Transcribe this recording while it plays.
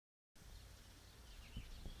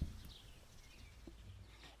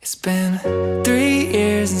It's been 3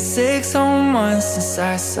 years and 6 whole months since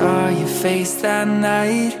I saw your face that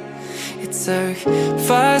night. It took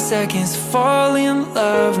 5 seconds to fall in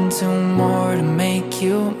love and 2 more to make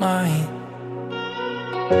you mine.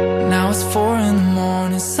 Now it's 4 in the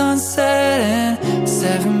morning, sunset, and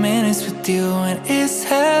 7 minutes with you and it's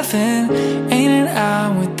heaven. Ain't an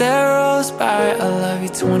hour that rolls by. I love you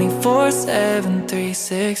 24/7,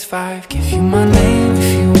 365. Give you my name if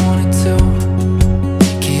you wanted to,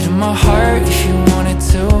 key to my heart if you wanted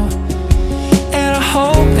to. And I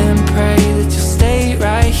hope and pray that you'll stay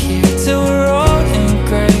right here till we're old and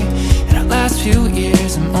gray. In our last few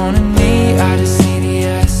years, I'm on a knee, I just need a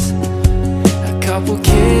yes. A couple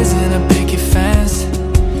kids and a picket fence.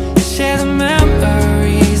 Share the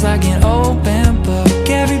memories like an open book.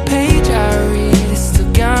 Every page I read, it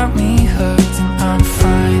still got me hooked. And I'm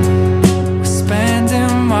fine with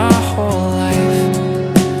spending my whole life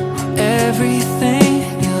on everything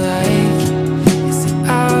you like. Is it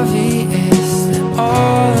obvious that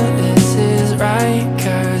all of this is right?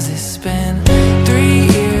 'Cause it's been 3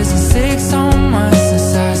 years and 6 whole months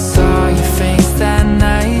since I saw your face that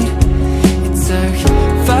night. It took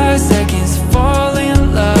 5 seconds to fall in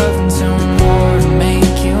love and 2 more to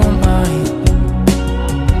make you mine.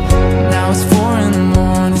 Now it's 4 in the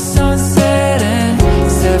morning, sunset, and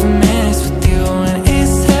 7 minutes with you and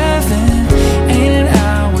it's heaven. Ain't an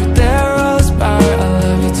hour that rolls by. I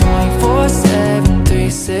love you 24/7,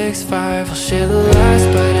 365. I'll share the last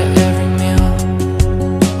bite of every meal.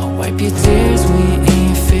 I'll wipe your tears when you're in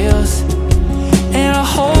your feels. And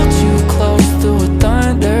I'll hold you close through a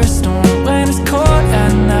thunderstorm. When it's cold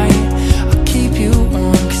at night, I'll keep you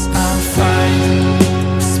warm. 'Cause I'm fine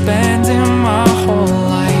with spending my whole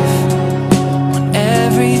life on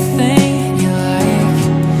everything you like.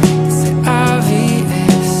 Is it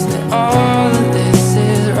obvious that all of this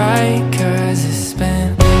is right? 'Cause it's been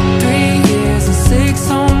 3 years and 6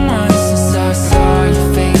 whole months since I saw your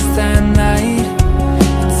face that night.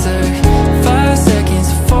 It took 5 seconds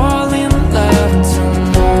to fall in love and 2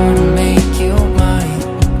 more to make you mine.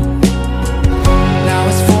 Now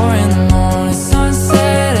it's 4 in the morning,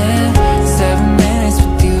 sunset, and 7 minutes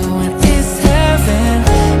with you and it's heaven.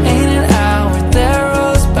 Ain't an hour that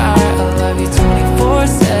rolls by. I love you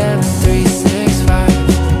 24/7, 365.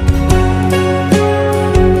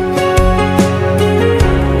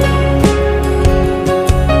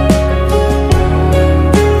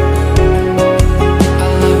 I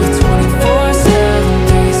love you 24/7,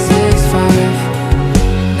 365.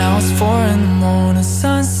 Now it's 4 in the morning,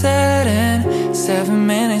 sunset, and 7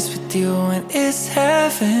 minutes with you and it's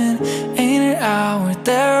heaven. Ain't an hour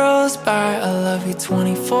that rolls by. I love you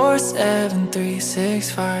 24/7,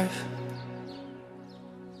 365.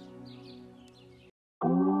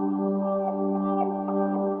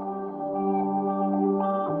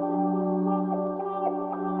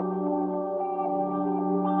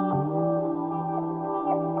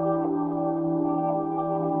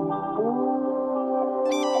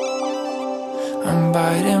 I'm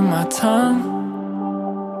biting my tongue,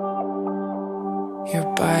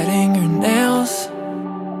 you're biting your nails.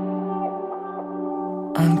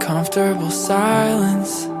 Uncomfortable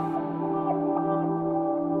silence,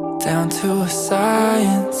 down to a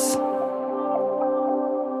science.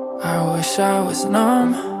 I wish I was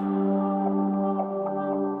numb.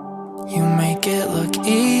 You make it look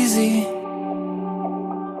easy,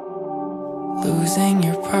 losing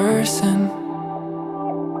your person.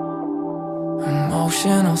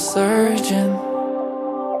 Emotional surgeon.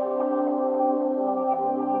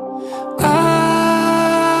 I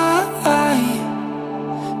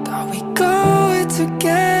thought we go it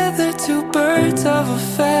together, 2 birds of a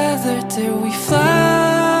feather. Did we fly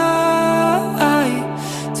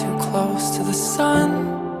too close to the sun?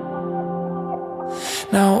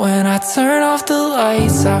 Now when I turn off the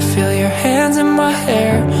lights, I feel your hands in my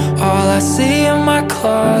hair. All I see in my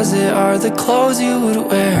closet are the clothes you would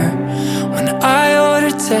wear. When I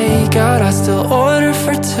order takeout, I still order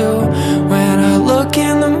for 2. When I look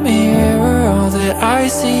in the mirror, all that I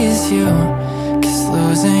see is you. 'Cause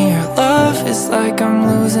losing your love is like I'm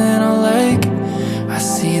losing a leg. I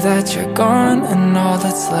see that you're gone and all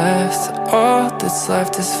that's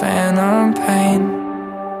left is phantom pain.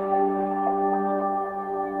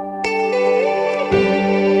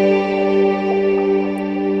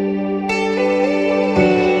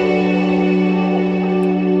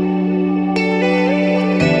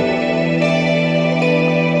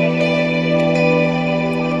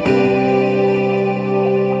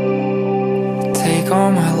 Take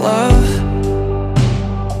all my love,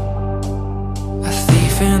 a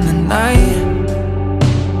thief in the night,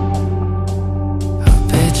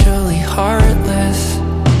 habitually heartless.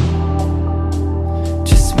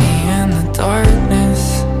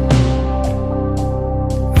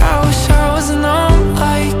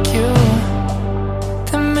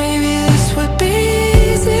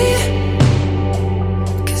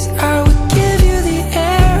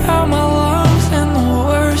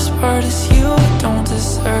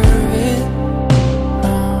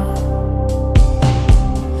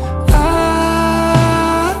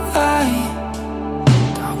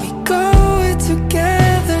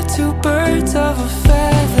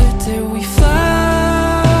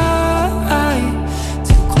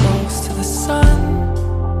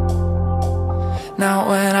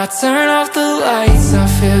 the lights, I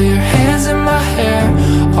feel your hands in my hair.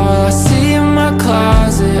 All I see in my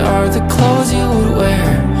closet are the clothes you would wear.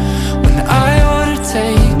 When I order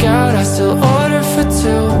takeout, I still order for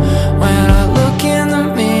two. When I look in the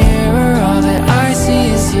mirror, all that I see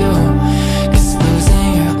is you. 'Cause losing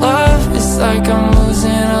your love is like I'm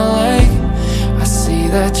losing a leg. I see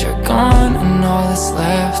that you're gone and all that's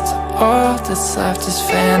left is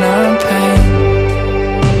phantom pain.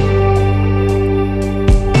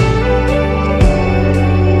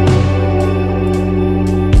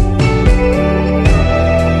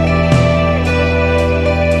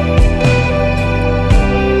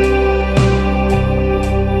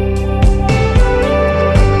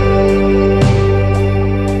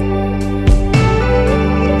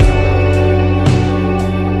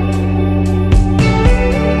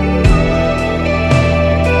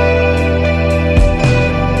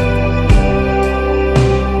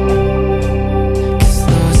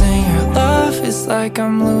 Like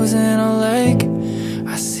I'm losing a leg.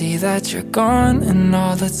 I see that you're gone and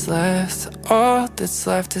all that's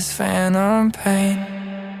left is phantom pain.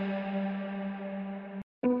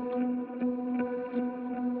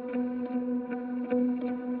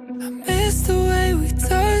 I miss the way we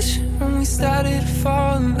touched when we started to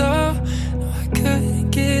fall in love. No, I couldn't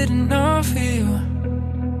get enough of you.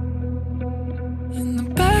 In the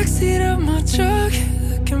backseat of my truck,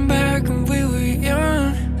 looking back when we were young,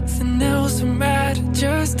 nothing else would matter,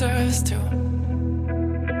 just us two.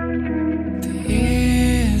 The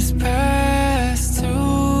years pass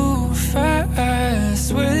too fast.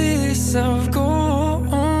 Where did this all go?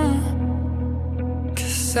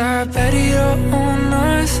 'Cause I bet it all on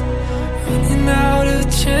us, running out of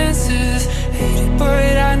chances. Hate it,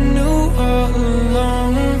 but I knew all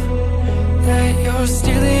along that you're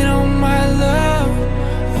stealing all my love,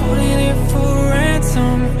 holding it for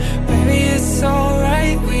ransom. Baby, it's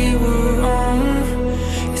alright, we were wrong.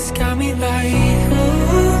 It's got me like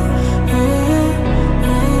ooh, ooh,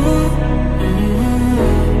 ooh, ooh.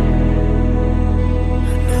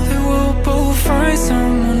 I know that we'll both find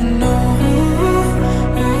someone new. Ooh,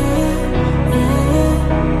 ooh, ooh, ooh.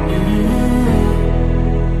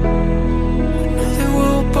 I know that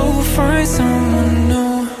we'll both find someone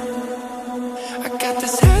new. I got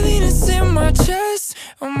this heaviness in my chest,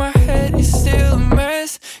 on my head is still a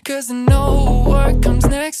mess. 'Cause I know what comes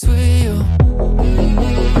next with you.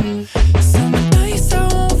 Some nights I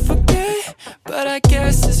won't forget, but I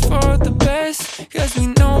guess it's for the best. 'Cause we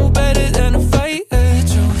know better than to fight the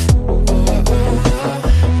truth.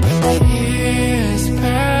 But the years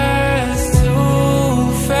pass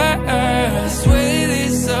too fast. Where did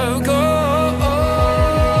this all go?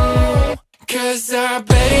 'Cause I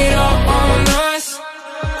bet it all on us,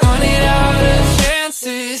 running out of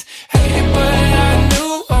chances. Hate it, but I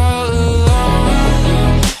knew all along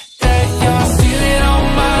that you're stealing all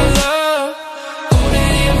my love,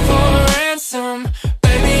 holding it for ransom.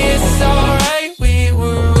 Baby, it's alright, we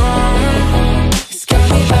were wrong. It's got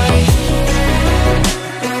me like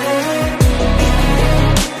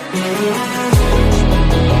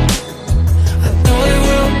I know that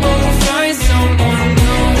we'll both find someone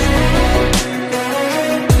new.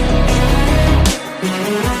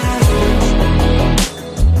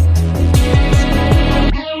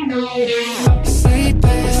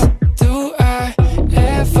 Sleepless, do I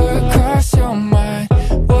ever cross your mind?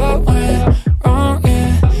 What went wrong in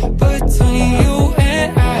between you and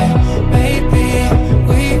I? Maybe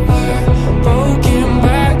we were broken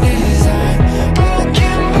by design,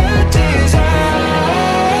 broken by design.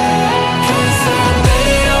 'Cause I bet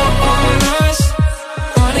it all on us,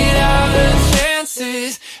 running out of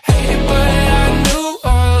chances. Hate it, but I knew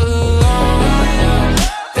all along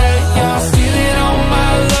that you're stealing all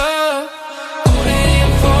my love, holding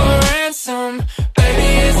it for ransom. Baby,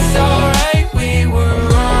 it's alright, we were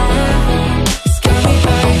wrong. It's got me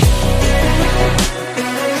like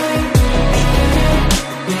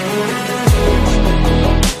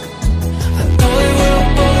I know that we'll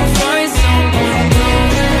both find someone new.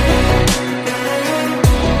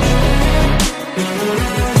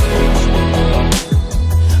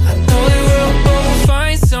 I know that we'll both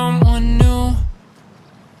find someone new.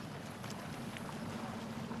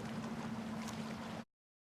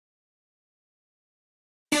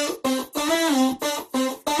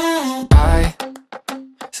 I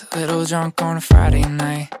was a little drunk on a Friday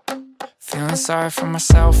night, feeling sorry for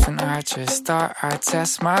myself, and I just thought I'd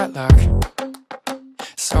test my luck.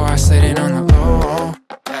 So I slid in on the low,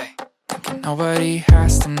 thinking nobody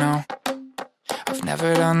has to know. I've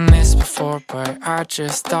never done this before, but I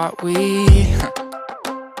just thought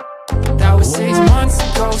that was 6 months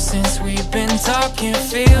ago since we've been talking.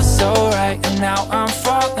 Feels so right, and now I'm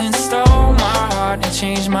falling stone.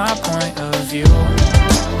 change my point of view.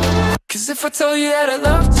 Cause if I told you that I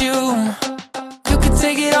loved you, you could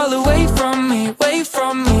take it all away from me, away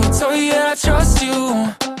from me. Told you that I trust you,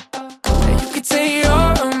 that you could take it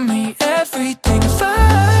all of me, everything. If I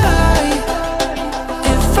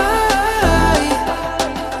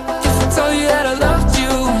told you that I loved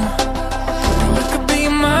you, then you could be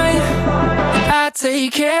mine, and I'd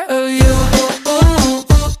take care of you.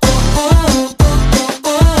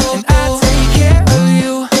 And I'd take care of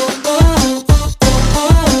you.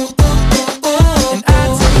 And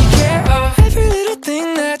I'd take care of every little thing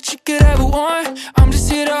that you could ever want. I'm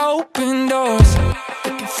just here to open doors.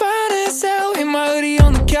 Looking fine as hell in my hoodie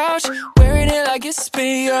on the couch, wearing it like it's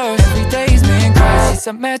been yours. Every day's been crazy since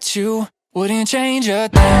I met you. Wouldn't change a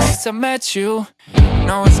thing since I met you.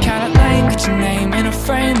 No, it's kinda lame, got your name in a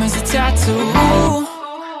frame as a tattoo.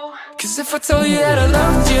 Cause if I told you that I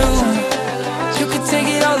loved you, you could take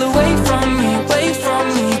it all away from me, away from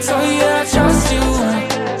me. Told you that I trust you,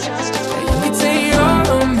 that you could take it all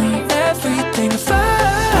of me, everything. If I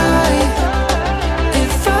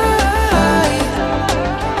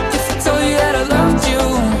told you that I loved you,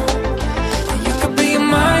 then you could be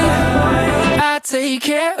mine, I'd take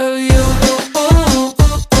care of you.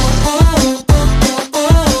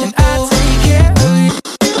 And I'd take care of you.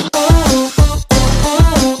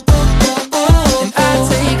 And I'd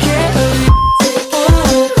take care of you.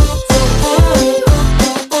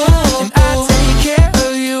 And I'd take care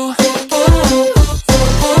of you.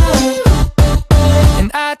 And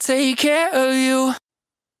I'd take care of you.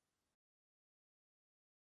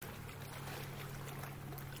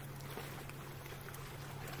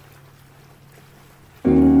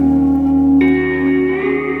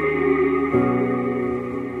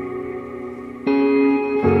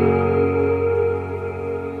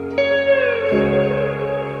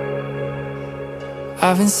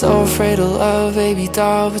 I've been so afraid of love, baby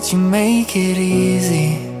doll, but you make it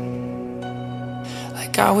easy.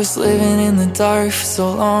 Like I was living in the dark for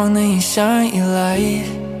so long, then you shine your light.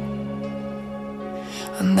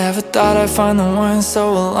 I never thought I'd find the one so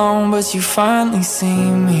alone, but you finally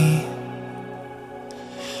see me.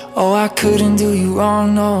 Oh, I couldn't do you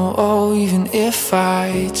wrong, no, oh, even if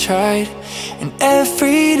I tried. And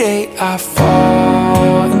every day I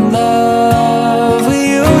fall in love with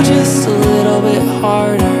you just a little bit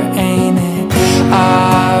harder, ain't it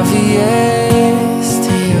obvious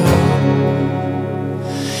to you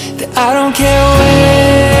that I don't care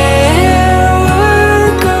where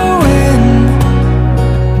we're going?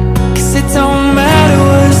 Cause it don't matter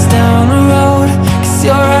what's down the road, cause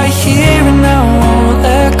you're right here and I won't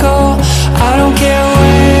let go. I don't care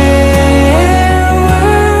where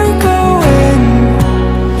we're going,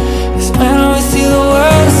 cause when I see the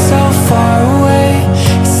world so far away,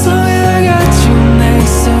 it's only I got you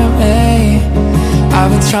next to me. I've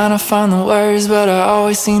been trying to find the words, but I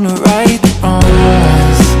always seem to write the wrong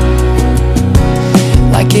ones.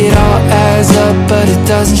 Like it all adds up, but it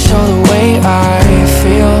doesn't show the way I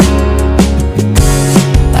feel.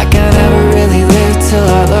 Like I never really lived till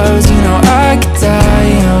I loved, you know I could die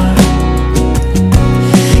young.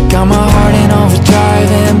 Got my heart in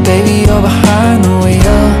overdrive and baby you're behind the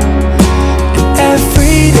wheel. And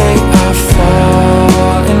every day I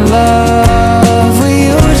fall in love with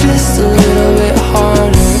you just a little bit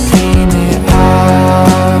harder, ain't it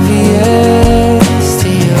obvious to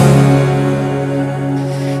you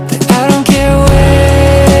that I don't care where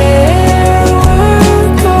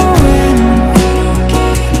we're going?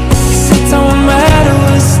 Cause it don't matter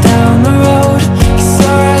what's down the road, cause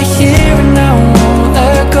you're right here and I won't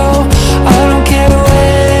let go. I don't care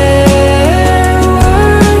where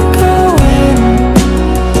we're going,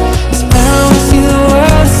 cause when I see the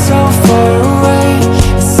world so far away,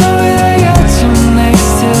 it's only I got you next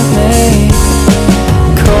to me.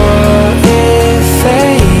 Call it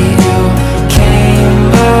fate, you came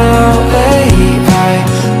my way. I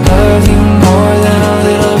love you more than a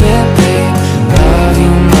little bit, babe. Love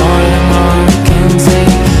you more than more can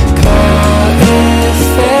take. Call it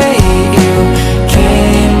fate, you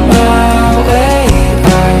came my way.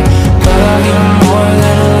 I love you more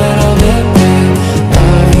than a little bit, babe.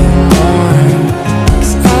 Love you more,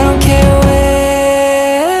 cause I don't care where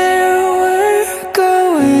we're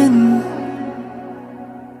going.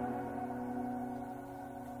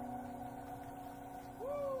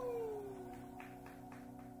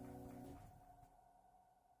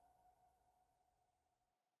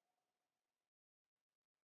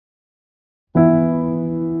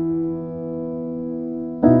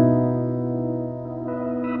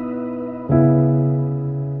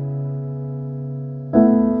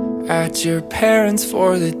 At your parents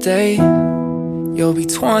for the day, You'll be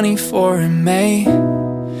 24 in May.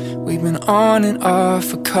 We've been on and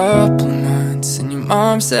off a couple months, and your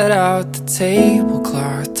mom set out the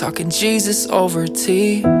tablecloth, talking Jesus over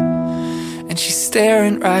tea. And she's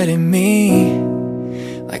staring right at me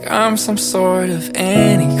like I'm some sort of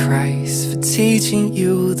antichrist for teaching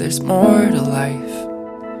you there's more to life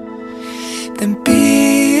than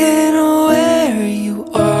being where you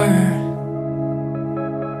are.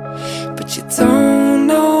 But you don't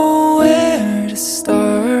know where to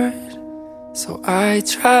start, so I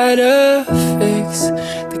try to fix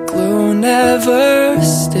the glue never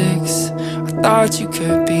sticks. I thought you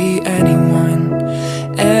could be anyone,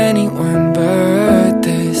 anyone but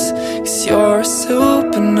this. 'Cause you're a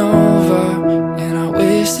supernova, and I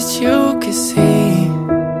wish that you could see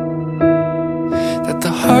that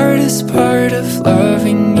the hardest part of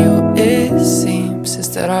loving you, it seems, is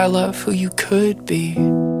that I love who you could be.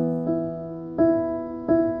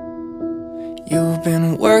 You've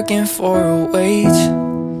been working for a wage.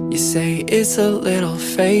 You say it's a little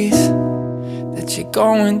phase, that you're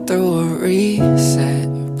going through a reset,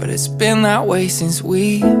 but it's been that way since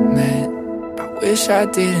we met. I wish I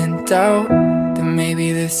didn't doubt that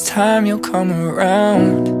maybe this time you'll come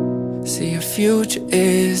around. See, your future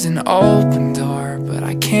is an open door, but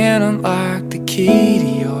I can't unlock the key to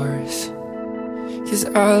yours. 'Cause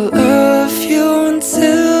I love you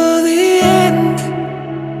until the end,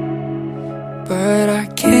 but I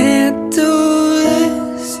can't do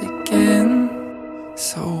this again.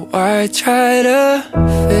 So I try to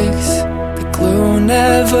fix the glue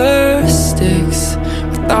never sticks.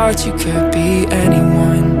 I thought you could be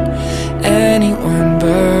anyone, anyone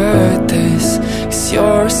but this. 'Cause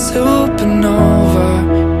you're a supernova,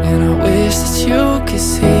 and I wish that you could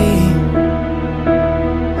see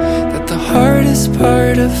that the hardest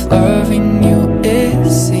part of loving you, it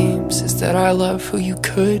seems, is that I love who you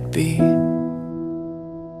could be.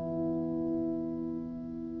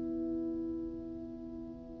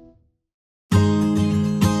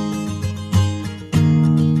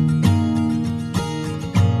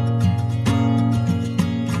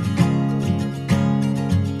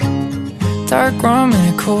 Dark rum and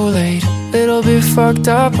a Kool-Aid, little bit fucked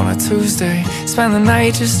up on a Tuesday. Spend the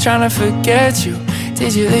night just trying to forget you.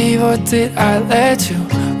 Did you leave or did I let you?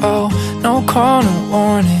 Oh, no call, no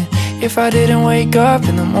warning. If I didn't wake up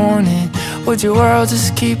in the morning, would your world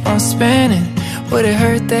just keep on spinning? Would it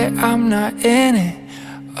hurt that I'm not in it?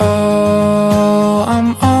 Oh,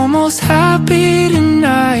 I'm almost happy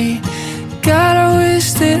tonight. God, I wish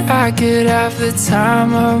that I could have the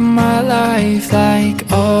time of my life. Like,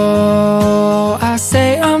 oh, I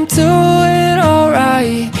say I'm doing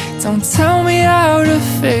alright. Don't tell me how to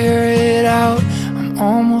figure it out. I'm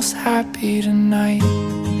almost happy tonight.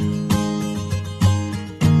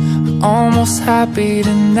 I'm almost happy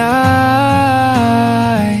tonight.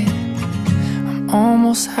 I'm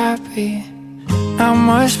almost happy. Not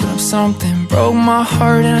much, but I'm something. Broke my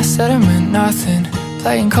heart and I said it meant nothing.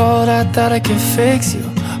 Playing cold, I thought I could fix you,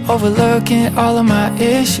 overlooking all of my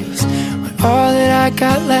issues, when all that I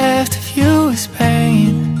got left of you is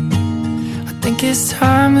pain. I think it's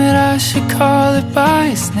time that I should call it by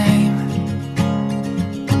its name.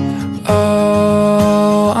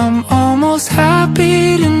 Oh, I'm almost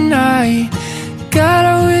happy tonight. God,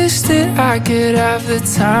 I wish that I could have the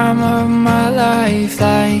time of my life.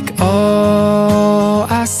 Like, oh,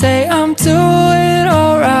 I say I'm doing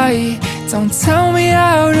alright. Don't tell me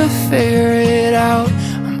how to figure it out.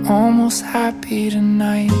 I'm almost happy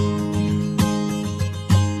tonight.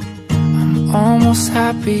 I'm almost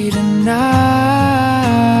happy tonight.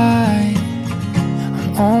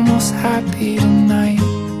 I'm almost happy tonight.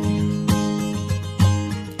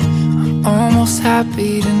 I'm almost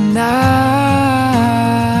happy tonight.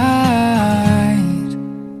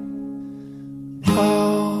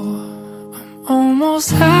 Oh, I'm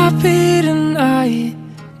almost happy tonight.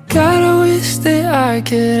 God, I wish that I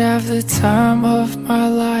could have the time of my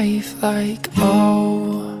life. Like,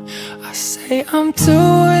 oh, I say I'm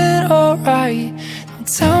doing alright. Don't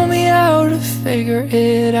tell me how to figure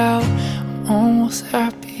it out. I'm almost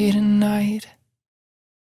happy tonight.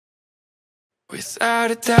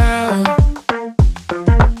 Without a doubt,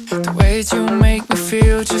 the ways you make me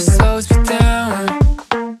feel just slows me down.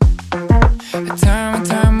 And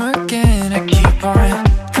time again, I keep on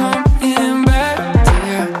coming back to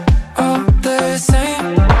you. All the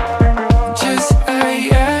same, just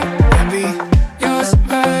like and be yours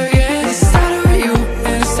again. It started with you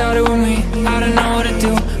and it started with me. I don't know what to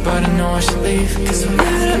do, but I know I should leave. 'Cause I'm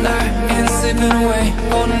living a lie and slipping away,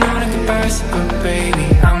 holding on to comparison. But baby,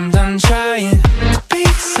 I'm done trying to be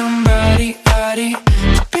somebody,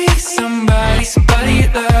 to be somebody you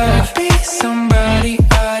love. Be somebody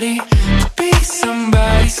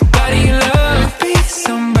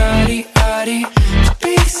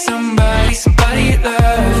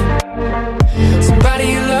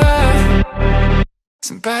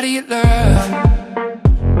somebody you love.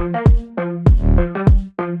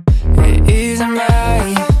 It isn't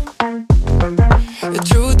right. The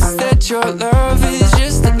truth is that your love is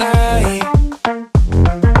just a lie.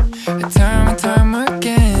 Time and time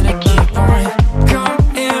again I keep on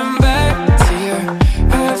coming back to you.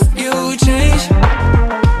 Have you changed?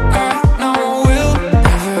 I know we'll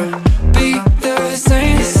never be the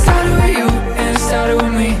same. It started with you and it started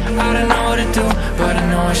with me. I don't know what to do, but I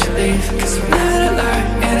know I should leave. Cause I'm living a lie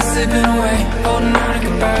and it's slipping away, holding on to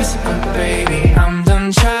goodbyes. But baby, I'm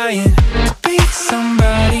done trying to be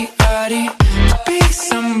somebody, to be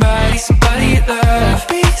somebody, somebody you love.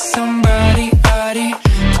 Be somebody,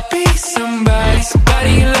 to be somebody,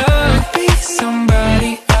 somebody you love. Be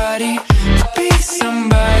somebody, to be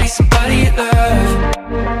somebody, somebody you love.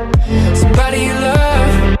 Somebody you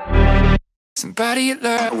love. Somebody you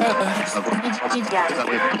love.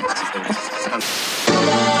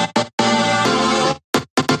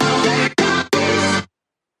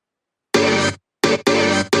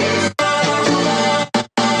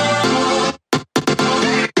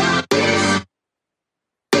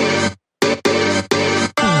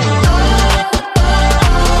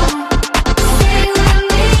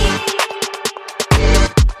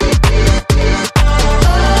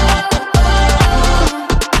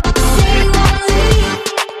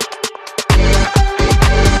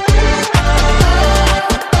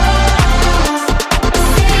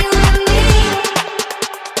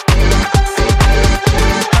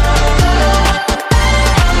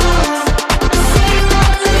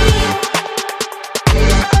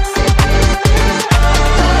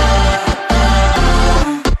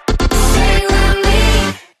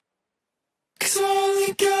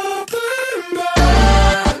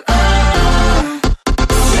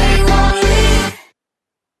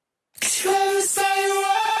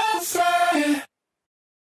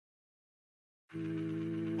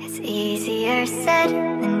 It's easier said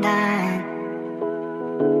than done,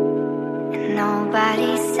 and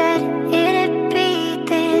nobody said it'd be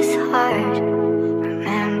this hard.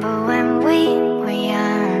 Remember when we were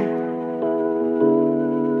young?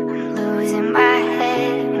 I'm losing my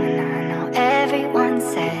head when I know everyone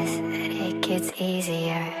says that it gets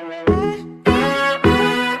easier.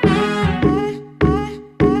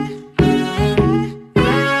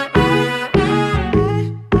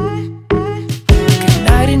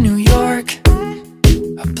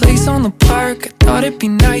 On the park, I thought it'd be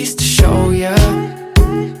nice to show ya.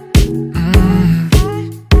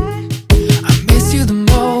 I miss you the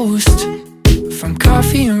most. From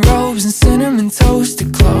coffee and robes and cinnamon toast to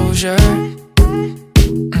closure.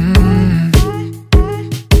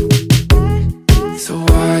 So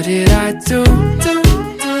what did I do?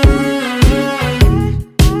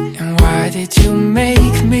 And why did you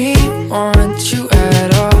make me want you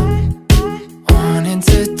at all? Wanting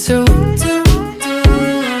to do.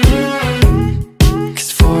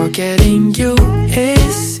 Forgetting you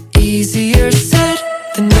is easier said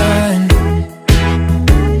than done,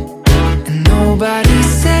 and nobody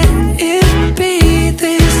said it'd be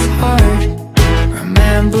this hard.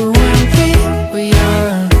 Remember when we were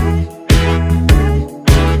young?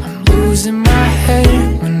 I'm losing my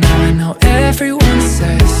head when I know everyone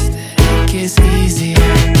says that it gets easier.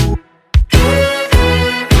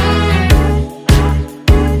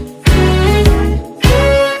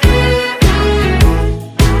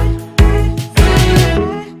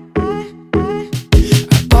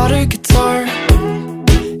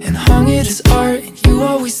 As art, and you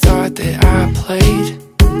always thought that I played.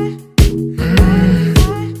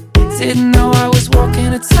 Didn't know I was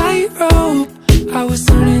walking a tightrope. I was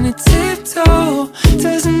learning to tiptoe.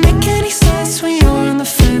 Doesn't make any sense when you're on the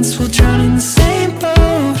fence. We'll drown in the same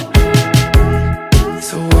boat.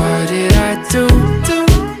 So what did I do?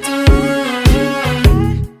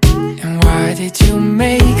 And why did you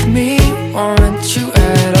make me want you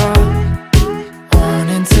at all?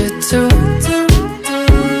 Wanting to do.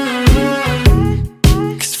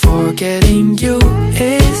 Forgetting you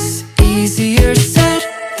is easier said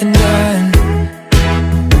than done,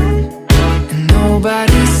 and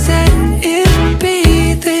nobody said it'd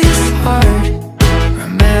be this hard.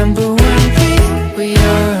 Remember when we were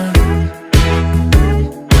young?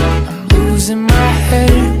 I'm losing my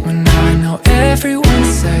head when I know everyone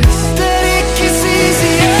says that it gets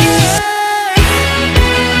easier.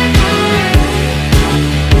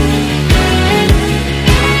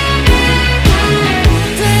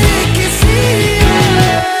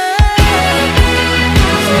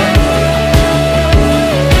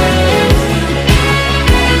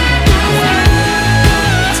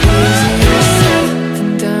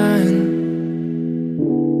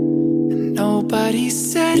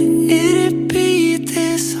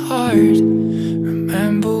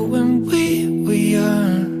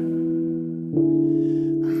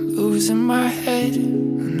 losing my head,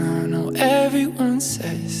 and I know everyone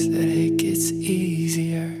says that it gets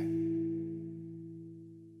easier.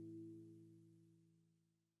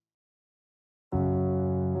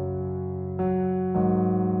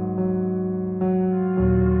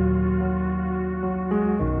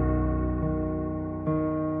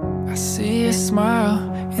 I see a smile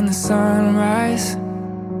in the sunrise.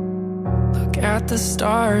 Look at the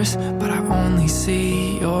stars, but I only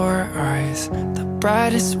see your eyes. The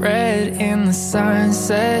brightest red in the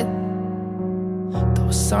sunset.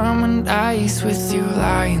 Those summer nights with you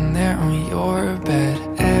lying there on your bed.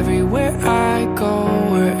 Everywhere I go,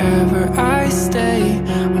 wherever I stay,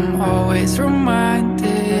 I'm always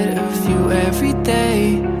reminded of you every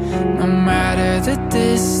day. No matter the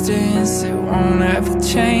distance, it won't ever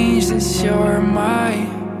change that you're my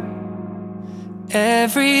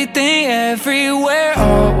everything, everywhere,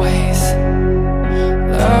 always.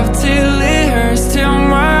 Love till it hurts, till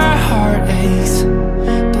my heart aches.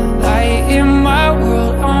 The light in my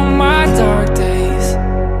world on my dark days.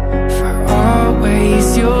 For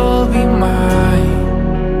always you'll be mine.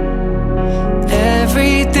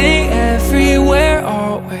 Everything, everywhere,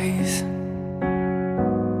 always.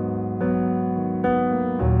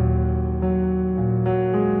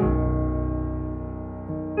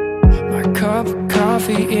 My cup of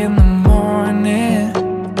coffee in the morning,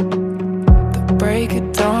 the break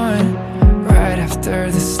of dawn, right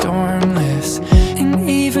after the storm lifts. And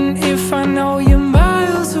even if I know you're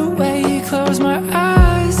miles away, close my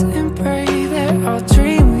eyes and pray that I'll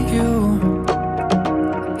dream of you.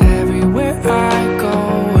 Everywhere I go,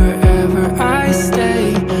 wherever I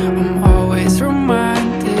stay, I'm always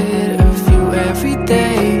reminded of you every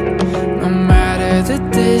day. No matter the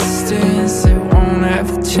distance, it won't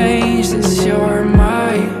ever change that you're my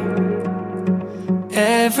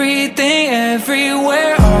everything,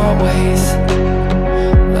 everywhere, always.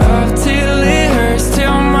 Love till it hurts,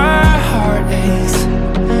 till my heart aches.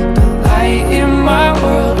 The light in my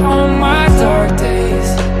world on my dark days.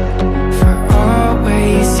 For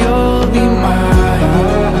always you'll be mine.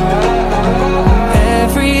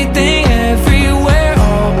 Everything, everywhere,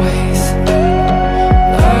 always.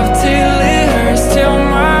 Love till it hurts, till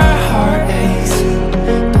my heart aches.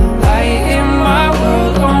 The light in my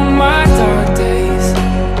world on my dark days.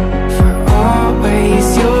 For always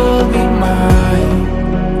you'll be mine.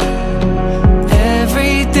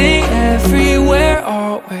 Everything, everywhere,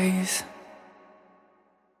 always.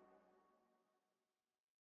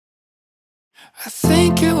 I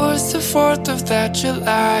think it was the 4th of that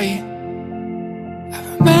July. I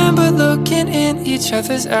remember looking in each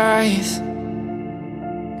other's eyes,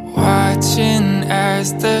 watching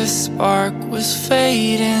as the spark was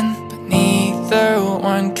fading, but neither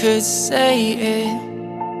one could say it.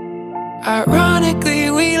 Ironically,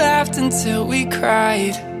 we laughed until we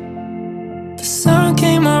cried. The sun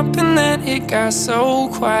came up and then it got so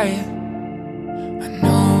quiet. I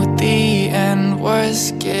knew the end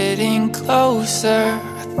was getting closer.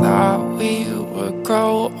 I thought we would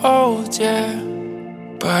grow old, yeah.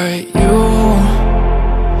 But you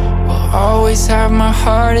will always have my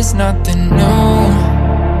heart, it's nothing new.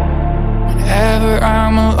 Whenever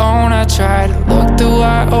I'm alone, I try to look through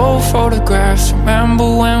our old photographs. Remember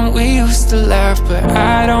when we used to laugh, but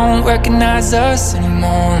I don't recognize us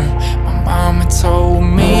anymore. My mama told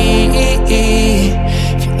me,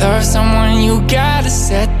 if you love someone, you gotta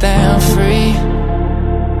set them free.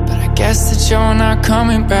 But I guess that you're not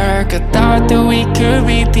coming back. I thought that we could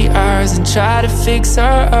read the eyes and try to fix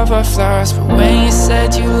all of our flaws. But when you said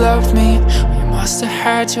you loved me, well, you must have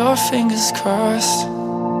had your fingers crossed.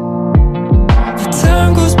 The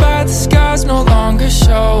time goes by, the scars no longer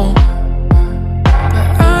show, but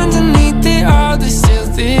underneath it all there's still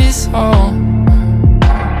this hole,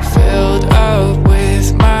 filled up with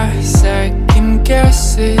my second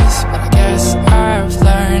guesses. But I guess I've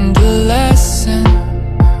learned a lesson,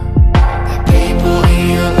 that people in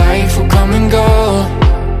your life will come and go,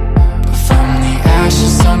 but from the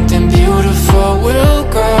ashes something beautiful will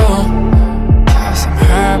grow. 'Cause I'm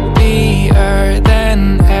happier than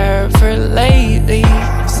ever lately.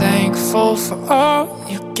 I'm thankful for all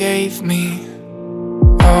you gave me.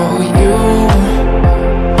 Oh, you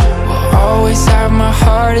will always have my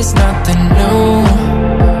heart, it's nothing new.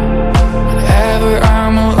 Whenever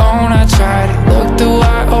I'm alone, I try to look through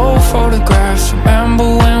our old photographs. Remember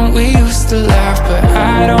when we used to laugh, but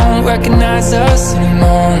I don't recognize us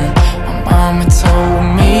anymore. My mama told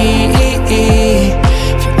me,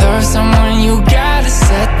 if you love someone, you gotta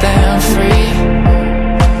set them free.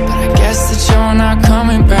 But I guess that you're not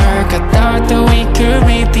coming back. I thought that we could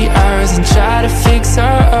read the eyes and try to fix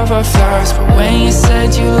all of our flaws. But when you said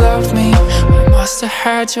you loved me, we must have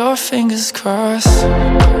had your fingers crossed.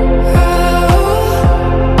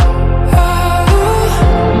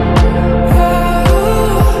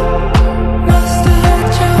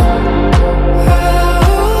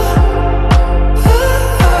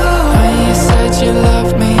 You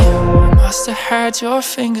love me, must have had your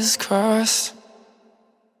fingers crossed.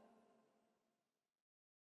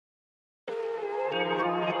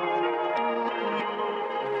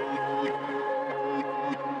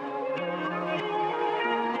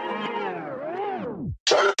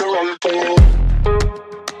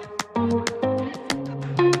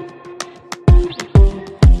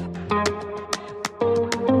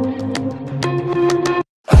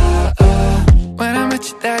 When I met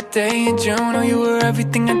you that day in June, oh, you were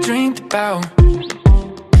everything I dreamed about.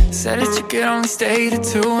 Said that you could only stay to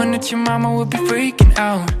 2 and that your mama would be freaking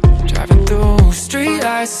out. Driving through street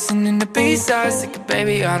lights, listening to B-sides, like,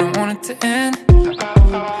 baby, I don't want it to end.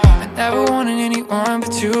 I never wanted anyone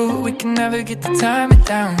but you. We can never get the timing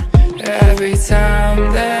down. Every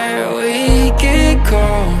time that we get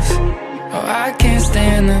close, oh, I can't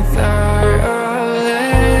stand the thought of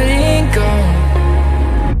letting go.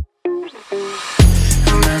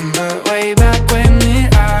 Remember way back when in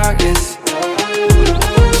August,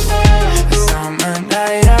 a summer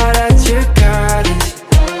night out at your cottage.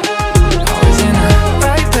 Always in the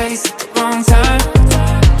right place at the wrong time.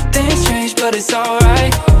 Things change but it's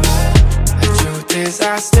alright. The truth is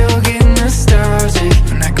I still get nostalgic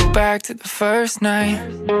when I go back to the first night.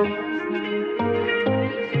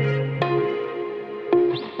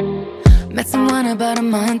 Met someone about a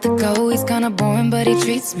month ago. He's kinda boring but he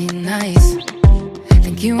treats me nice.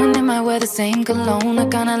 Think you and him might wear the same cologne. I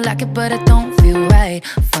kinda like it but it don't feel right.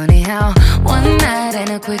 Funny how one night and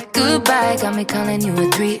a quick goodbye got me calling you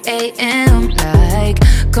at 3 a.m. Like,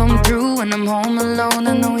 come through when I'm home alone.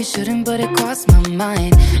 I know we shouldn't but it crossed my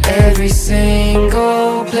mind. Every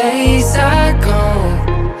single place I go,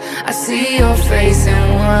 I see your face and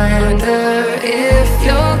wonder if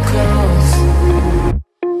you're close.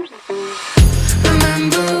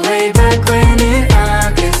 Remember way back when in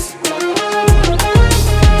August,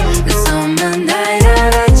 the summer night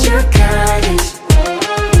out at your cottage.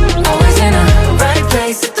 Always in the right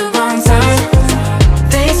place at the wrong time.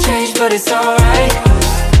 Things change but it's alright.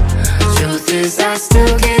 Truth is I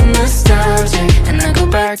still get nostalgic and I go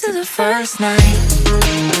back to the first night.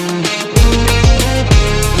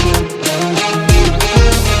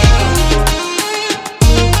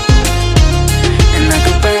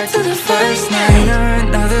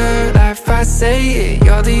 Another life I say it,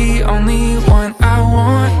 you're the only one I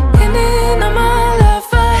want. In and out my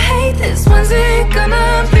life I hate this. When's it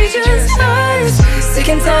gonna be just us? Sick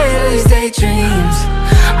and tired of these daydreams.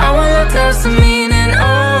 I want love to have some meaning.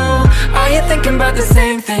 Oh, are you thinking about the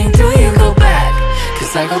same thing? Do you go back?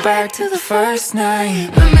 Cause I go back to the first night.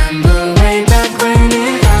 Remember way back when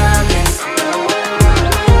in August,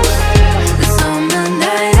 the summer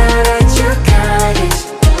night out at your cottage.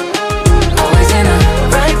 Always in the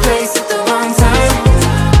right place at the wrong time.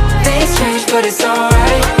 Things change but it's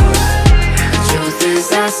alright. The truth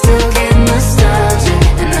is I still get nostalgic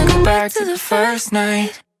and I go back to the first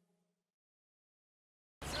night.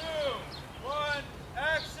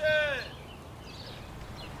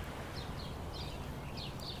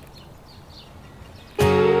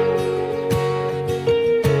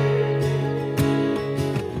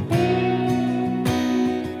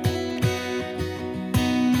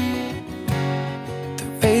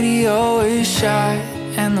 Radio is shut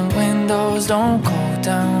and the windows don't go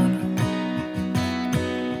down.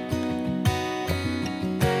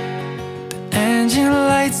 The engine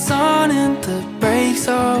lights on and the brakes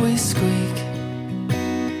always squeak.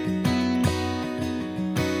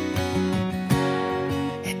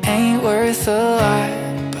 It ain't worth a lot,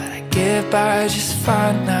 but I get by just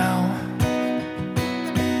fine now.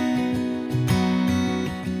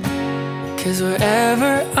 Cause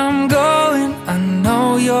wherever I'm going, I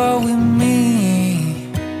know you're with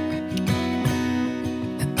me.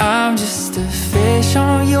 And I'm just a fish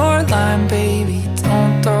on your line, baby.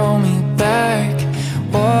 Don't throw me back.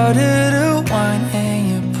 Water to wine and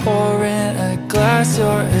you're pouring a glass.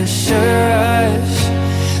 You're a sure rush,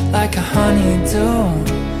 like a honeydew.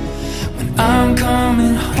 When I'm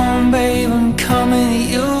coming home, babe, I'm coming to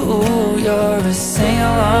you. You're a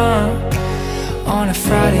sing-along on a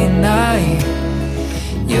Friday night.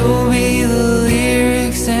 You'll be the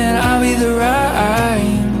lyrics and I'll be the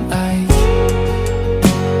rhyme. Like,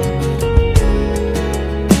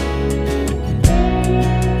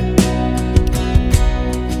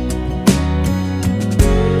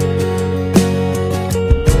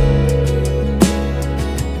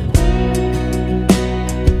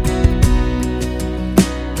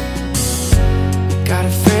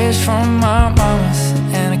 from my mama's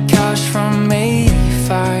and a couch from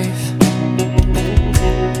 '85.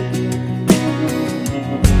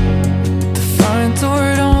 The front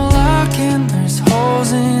door don't lock and there's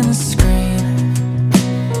holes in the screen.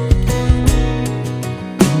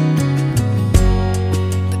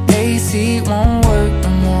 The AC won't work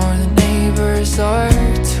no more, the neighbors are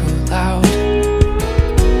too loud.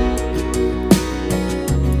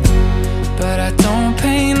 But I don't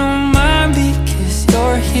pay no mind because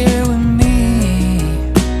you're here with me.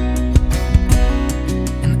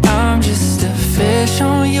 And I'm just a fish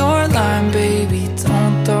on your line, baby,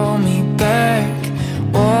 don't throw me back.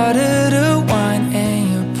 Water to wine and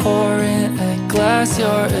you're pouring a glass.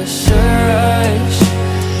 You're a sure rush,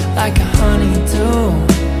 like a honeydew.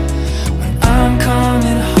 When I'm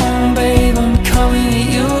coming home, babe, I'm coming to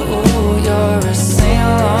you. You're a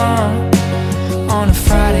sing-along on a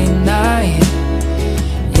Friday night.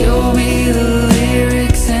 You'll be the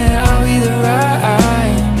lyrics and I'll be the rhyme.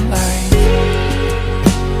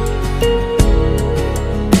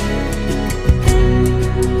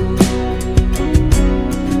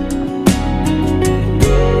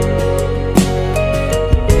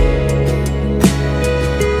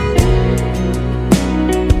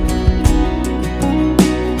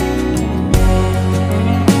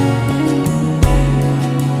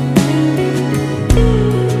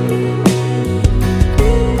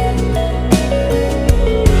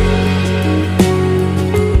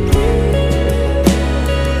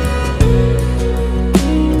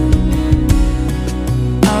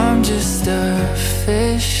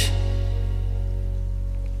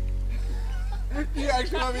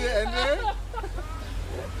 Eigentlich mal wieder Ende.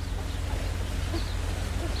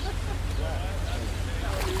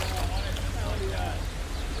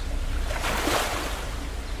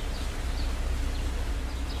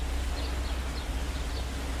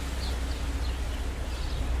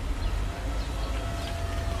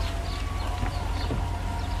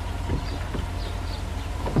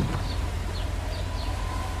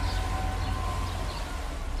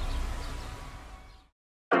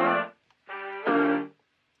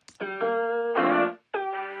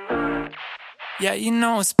 Yeah, you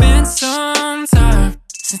know it's been some time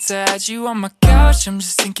since I had you on my couch. I'm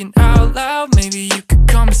just thinking out loud, maybe you could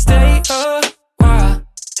come and stay a while.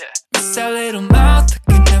 Miss that little mouth, I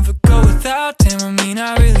could never go without. Damn, I mean,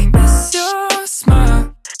 I really miss your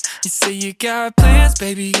smile. You say you got plans,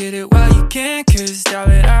 baby, get it while you can. Cause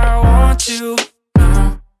darling, I want you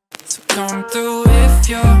now. So come through if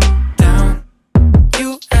you're down.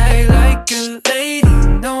 You act like a lady,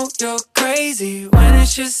 know you're crazy when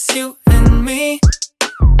it's just you and me.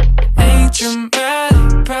 Ain't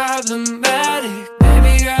dramatic, problematic,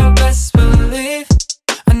 baby girl, best believe.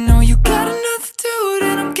 I know you got another dude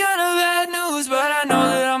and I'm kind of bad news, but I know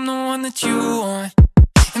that I'm the one that you want.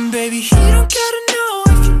 And baby, he don't gotta know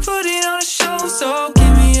if you put it on a show. So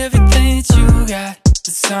give me everything that you got.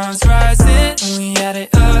 The sun's rising and we at it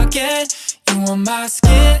again. You want my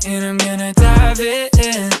skin and I'm gonna dive it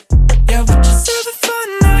in. Yeah, we're just having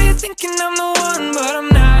fun, now you're thinking I'm the one, but I'm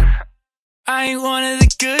not. I ain't one of the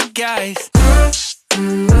good guys. I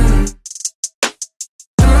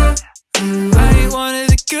ain't one of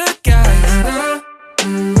the good guys.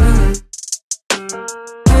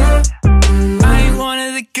 I ain't one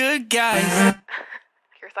of the good guys.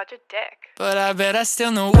 You're such a dick. But I bet I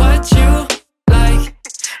still know what you like.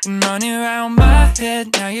 Been running around my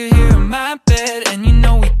head, now you're here in my bed. And you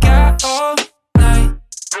know we got all night.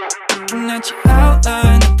 Looking at your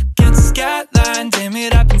outline, up against the skyline. Damn,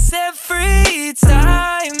 it happens every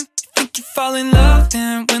time. You think you fall in love,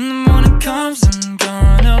 and when the morning comes, I'm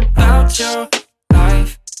going about your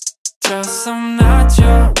life. Just I'm not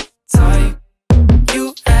your type.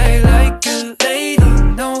 You act like a lady,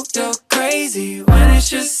 know you're crazy when it's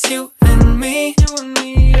just you and me.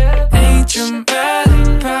 Ain't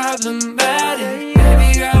dramatic, problematic,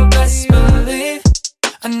 baby girl, best believe.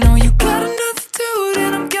 I know you got another dude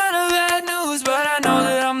and I'm kind of bad news, but I know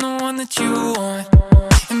that I'm the one that you want.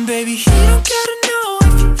 And baby, he don't gotta know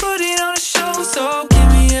if you put it on a show. So give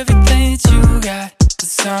me everything that you got. The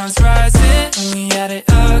sun's rising and we at it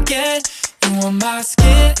again. You want my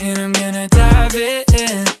skin and I'm gonna dive it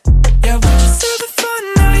in. Yeah, we're just having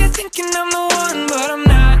fun, now you're thinking I'm the one, but I'm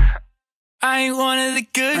not. I ain't one of the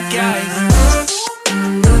good guys. I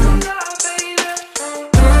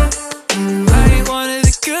ain't one of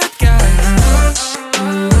the good guys.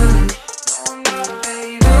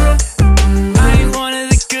 I ain't one of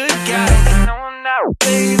the good guys. No, I'm not,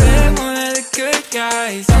 baby, one of the good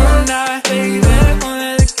guys. I'm not, baby, one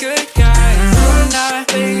of the good guys. I'm not,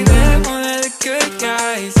 baby, one of the good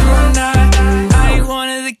guys. I'm not, I ain't one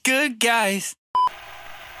of the good guys.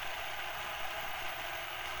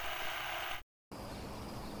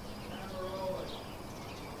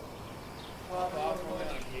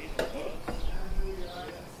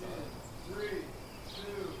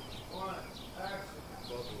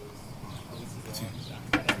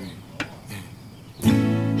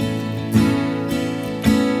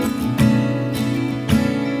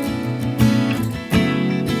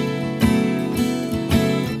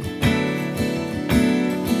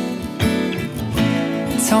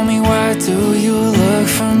 Tell me, why do you look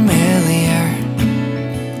familiar?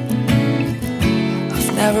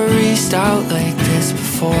 I've never reached out like this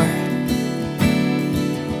before.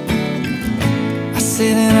 I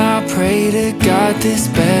sit and I pray to God this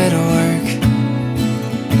better work,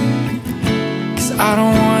 'cause I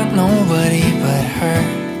don't want nobody but her.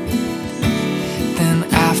 Then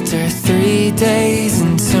after 3 days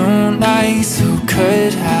and 2 nights, who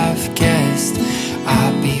could have guessed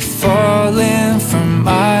I'd be falling for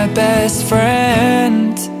my best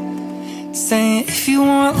friend? Saying if you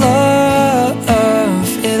want love,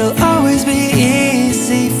 it'll always be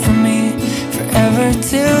easy for me. Forever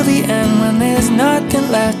till the end, when there's nothing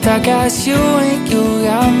left, I got you and you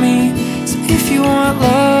got me. So if you want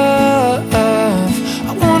love,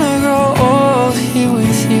 I wanna grow old here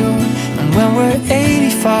with you. And when we're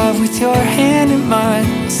 85 with your hand in mine,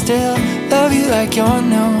 I'll still love you like you're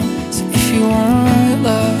new. So if you want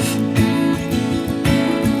love,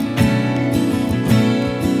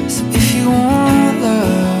 so if you want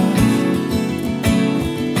love,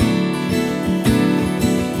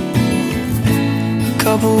 a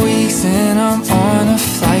couple weeks and I'm on a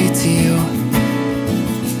flight to you.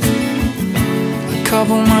 A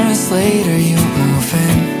couple months later you move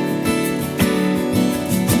in,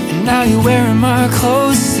 and now you're wearing my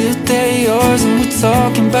clothes, sit there yours, and we're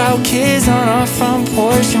talking about kids on our front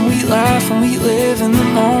porch, and we laugh and we live in the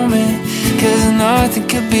moment, 'cause nothing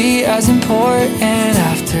could be as important.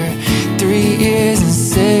 After 3 years and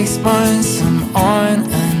 6 months, I'm on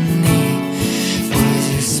a knee. Would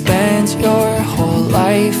you spend your whole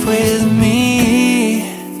life with me?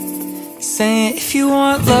 Saying if you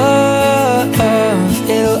want love,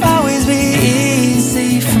 it'll always be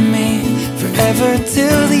easy for me. Forever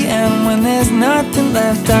till the end, when there's nothing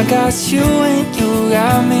left, I got you and you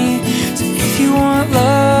got me. So if you want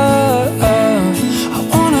love, I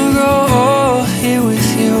wanna grow old here with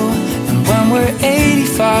you. And when we're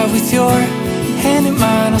 85 with your hand in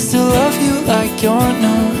mine, I'll still love you like you're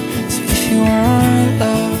new. So if you want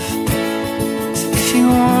love, so if you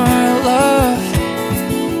want love,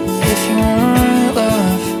 if you want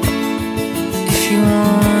love, if you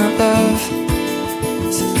want love,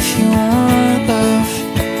 so if you want love,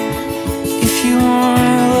 if you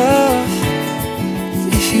want love,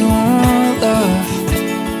 if you want love,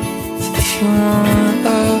 if you want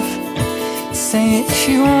love, saying if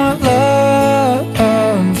you want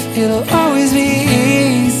love, it'll always be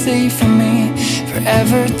easy for me.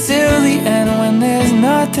 Forever till the end, when there's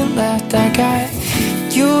nothing left, I got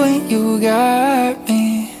you and you got me.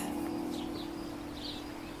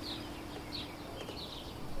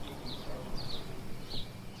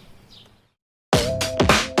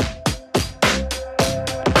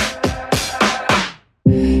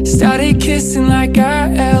 Started kissing like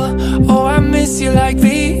IL, oh I miss you like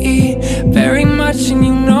VE, very much and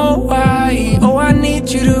you know why. Oh I need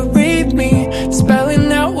you to read me,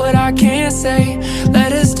 spelling out what I can't say.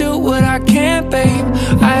 Let us do what I can't, babe.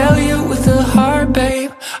 IL you with a heart,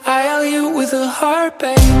 babe. IL you with a heart,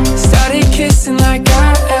 babe. Started kissing like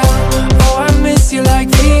IL, oh I miss you like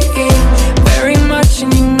VE, very much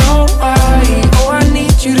and you know why. Oh I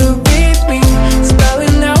need you to read me,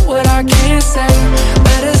 spelling out what I can't say.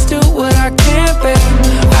 Let us do what I can't, babe.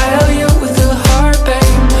 IL you with a heart,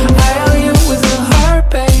 babe. IL you with a heart,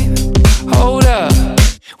 babe. Hold up,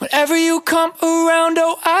 whenever you come around,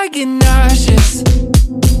 oh I get nauseous,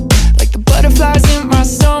 like the butterflies in my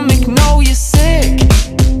stomach. Know you're sick.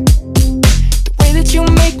 The way that you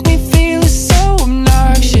make me feel is so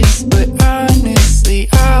obnoxious, but honestly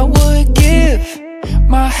I would give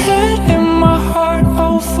my head and my heart,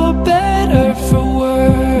 oh for better, for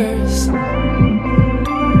worse.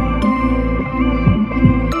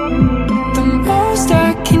 The most I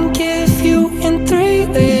can give you in 3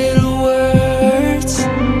 little words,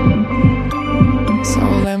 so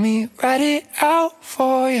let me write it out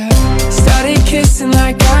for you. Started kissing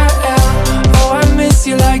like IL, oh I miss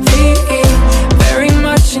you like VE, very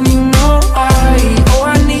much and you know why. Oh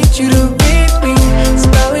I need you to read me,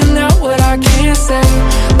 spelling out what I can't say.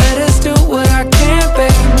 Let us do what I can't,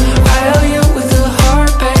 babe. IL you with a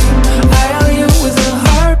heart, babe. IL you with a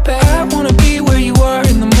heart, babe. I wanna be where you are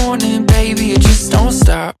in the morning, baby, it just don't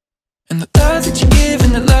stop. And the love that you give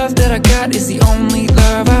and the love that I got is the only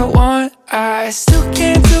love I want. I still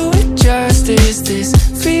can't do it justice, this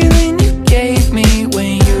feeling you gave me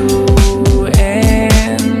when you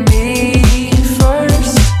and me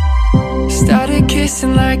first started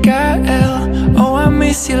kissing like IL, oh I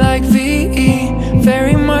miss you like VE,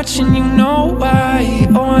 very much and you know why.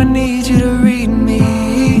 Oh I need you to read me,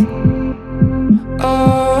 oh,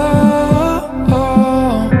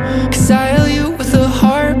 'cause IL you with a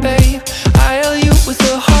heart, babe. IL you with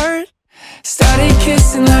a heart.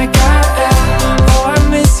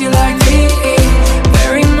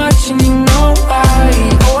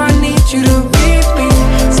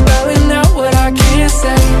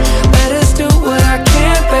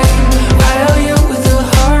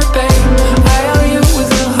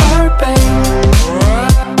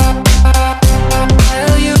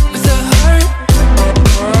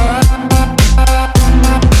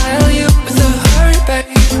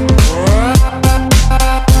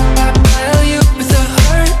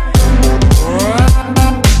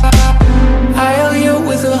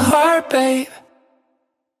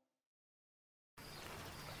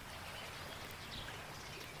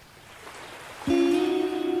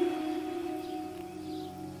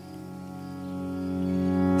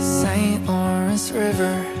 St. Lawrence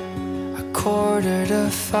River,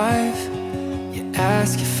 4:45. You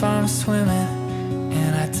ask if I'm swimming,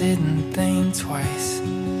 and I didn't think twice.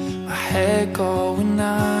 My head going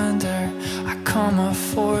under, I come up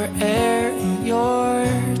for air, and you're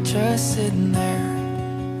just sitting there.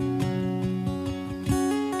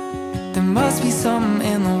 There must be something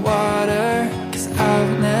in the water, 'cause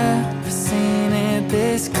I've never seen it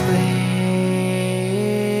this clear.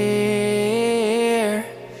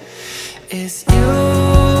 It's you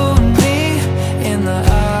and me in the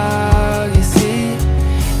aisle, you see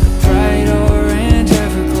the bright orange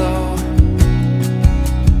everglow.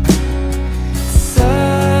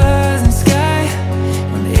 Southern sky,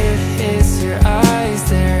 when it hits your eyes,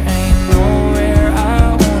 there ain't nowhere I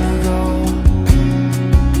wanna go.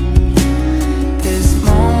 This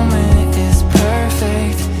moment is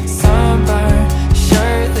perfect, sunburn,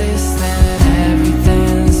 shirtless, then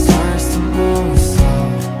everything starts to move slow.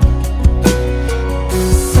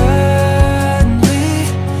 Suddenly,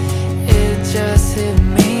 it just hit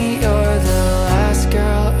me, you're the last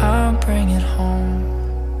girl I'm bringing home.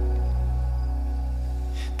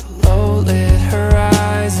 The low-lit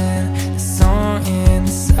horizon, the song in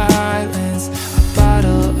the silence, a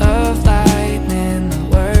bottle of lightning, the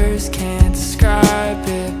words can't describe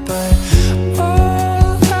it, but all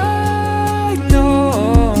I know,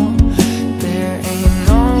 there ain't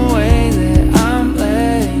no way that I'm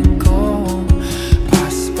letting go. I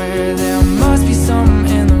swear there must be something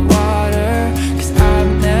in the water, 'cause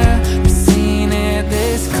I've never seen it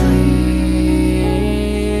this clear.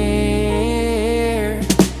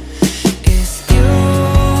 It's you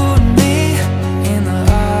and me in the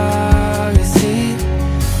August heat,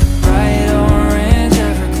 bright orange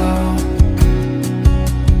everglow.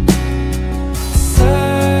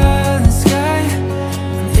 Southern sky,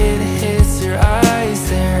 when it hits your eyes,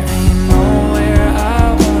 there ain't nowhere I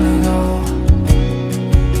wanna go.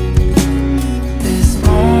 This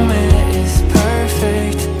moment is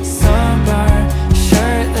perfect, sunburn,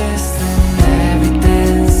 shirtless, and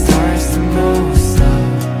everything starts to move slow.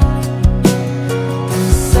 And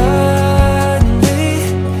suddenly,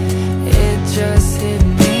 it just hit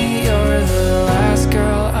me, you're the last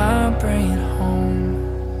girl I'm bringing home.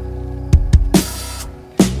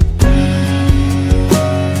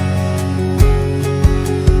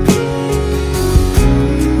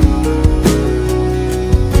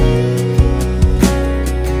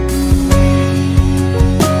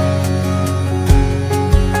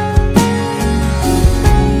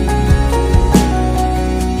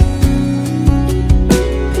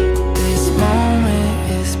 This moment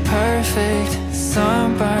is perfect,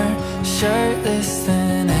 sunburn, shirtless,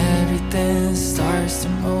 then everything starts to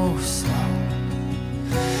move slow.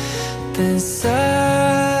 Then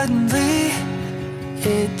suddenly,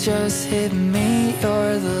 it just hit me,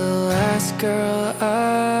 you're the last girl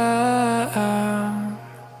I'm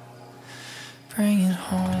bringing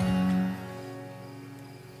home.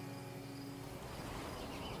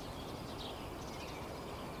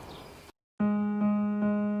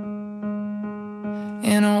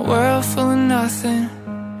 In a world full of nothing,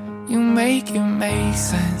 you make it make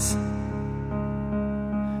sense.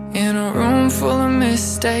 In a room full of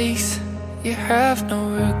mistakes, you have no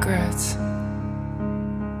regrets.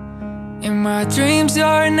 In my dreams,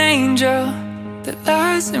 you're an angel that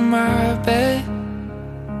lies in my bed.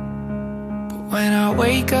 But when I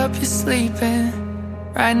wake up, you're sleeping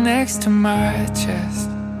right next to my chest.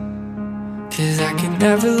 'Cause I could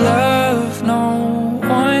never love no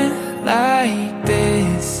one like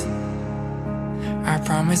this. I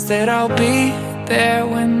promise that I'll be there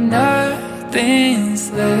when nothing's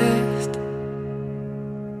left.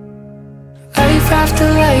 Life after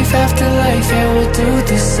life after life, yeah, we'll do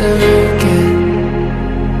this again.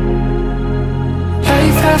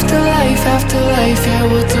 Life after life after life, yeah,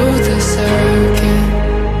 we'll do this again.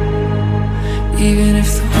 Even if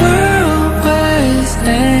the world was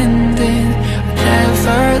ending, I'd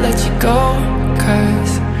never let you go,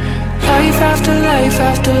 'cause life after life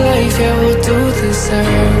after life, yeah, we'll do this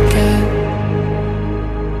again.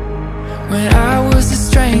 When I was a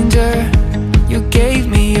stranger, you gave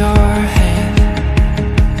me your hand.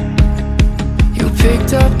 You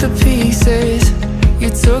picked up the pieces, you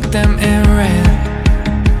took them and ran.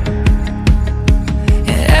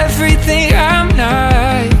 And everything I'm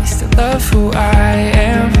not, you still love who I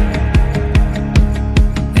am.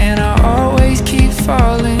 And I always keep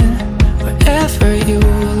falling wherever you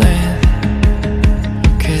land.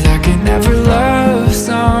 'Cause I could never love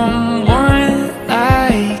someone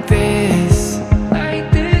like this.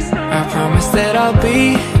 I promise that I'll be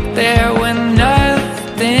there when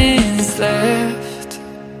nothing's left.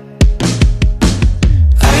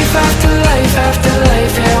 Life after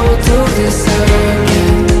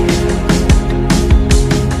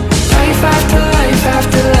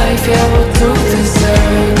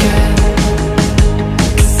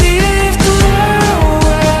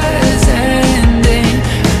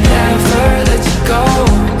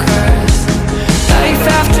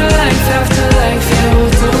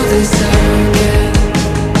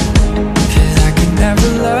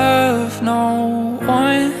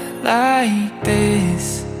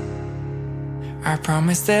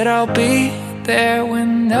promise that I'll be there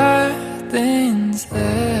when nothing's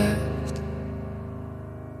left.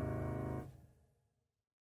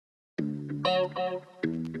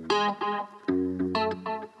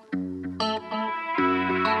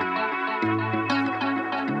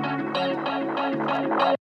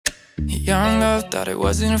 Young love, thought it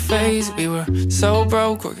wasn't a phase. We were so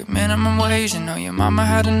broke, working minimum wage. You know your mama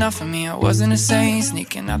had enough of me, I wasn't a saint.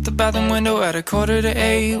 Sneaking out the bathroom window at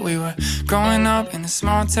 7:45. We were growing up in a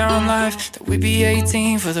small town life, that we'd be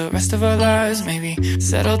 18 for the rest of our lives. Maybe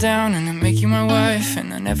settle down and then make you my wife. And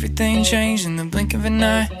then everything changed in the blink of an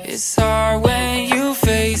eye. It's hard when you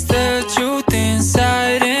face the truth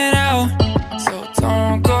inside and out, so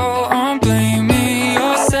don't go on blaming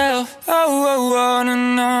yourself. Oh, no,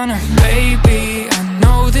 no, no. Baby, I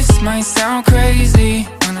know this might sound crazy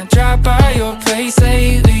when I drive by your place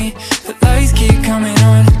lately. The lights keep coming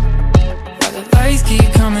on, while the lights keep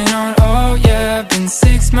coming on. Oh yeah, been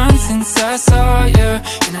 6 months since I saw you,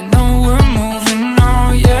 and I know we're moving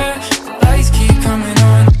on. Yeah, the lights keep coming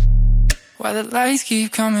on, while the lights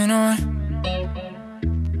keep coming on.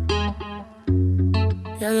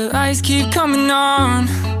 Yeah, the lights keep coming on.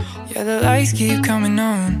 Yeah, the lights keep coming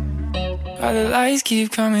on. While the lights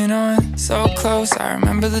keep coming on. So close, I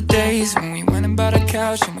remember the days when we went and bought a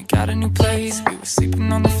couch and we got a new place. We were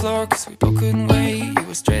sleeping on the floor cause we both couldn't wait. You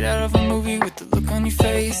were straight out of a movie with the look on your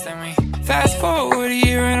face. Then we fast forward a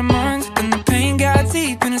year and a month, then the pain got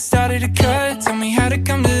deep and it started to cut. Tell me how to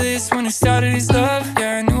come to this when it started as love.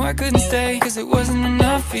 Yeah, I knew I couldn't stay cause it wasn't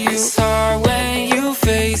enough for you. It's hard when you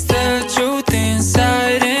face the truth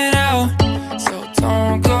inside and out, so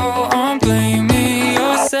don't go on blaming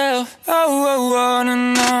yourself. Oh, no,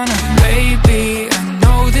 no, no. Baby, I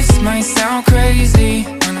know this might sound crazy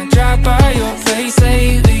when I drive by your place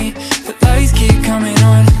lately. The lights keep coming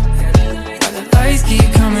on, while the lights keep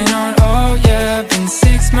coming on. Oh yeah, been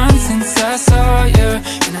 6 months since I saw you,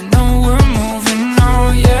 and I know we're moving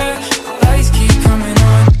on. Yeah, the lights keep coming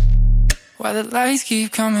on, while the lights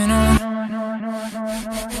keep coming on.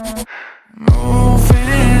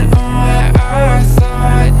 Moving on, I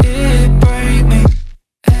thought it'd break me.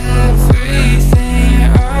 Everything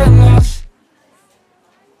I lost,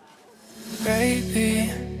 baby,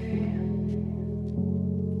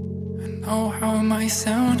 I know how it might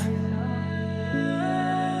sound.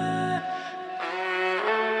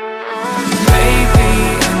 Baby,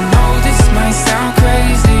 I know this might sound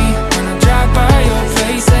crazy when I drive by your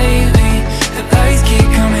place lately. The lights keep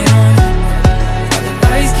coming on, while the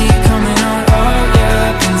lights keep coming on. Oh yeah,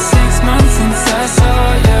 been 6 months since I saw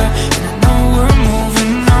you, and I know we're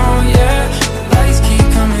moving on. Yeah, the lights keep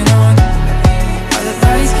coming on, while the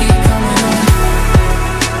lights keep coming on.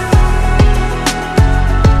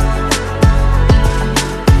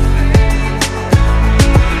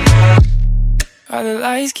 While the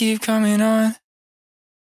lights keep coming on.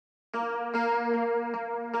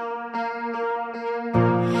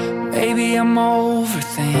 Maybe I'm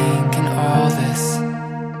overthinking all this,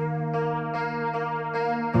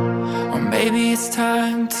 or maybe it's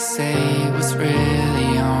time to say what's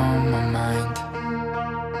really on my mind.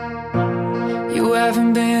 You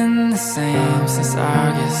haven't been the same since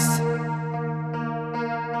August,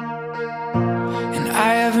 and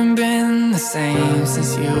I haven't been the same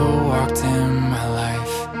since you walked in my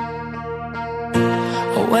life.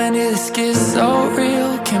 Oh, when did this get so real?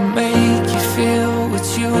 Can make you feel what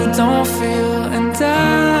you don't feel, and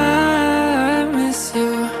I miss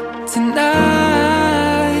you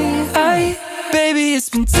tonight. Baby, it's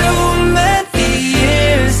been too many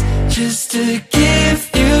years just to give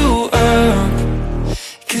you up,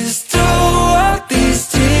 cause through all these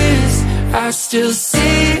tears I still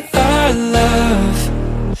see our love.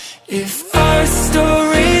 If our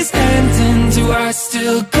story's ending, do I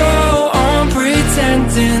still go on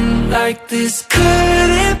pretending like this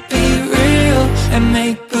couldn't be real and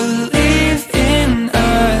make believe in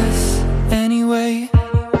us anyway?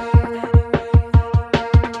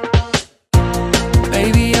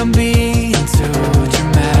 Maybe I'm being too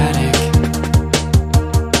dramatic,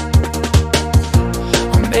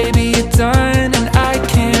 or maybe you're done and I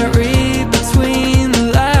can't read between the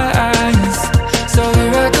lines. So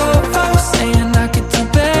here I go, saying I could do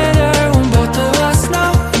better when both of us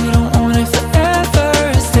know you don't want it forever.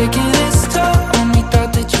 It's taking its toll on me.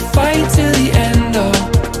 Thought that you'd fight till the end, oh,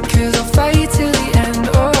 cause I'll fight till the end,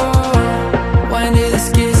 oh. When did this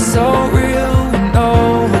get so real with no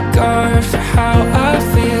regard for how I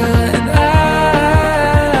feel? And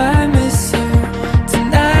I miss you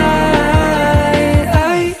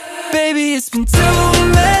tonight. Baby, it's been too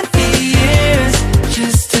many years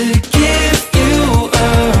just to give you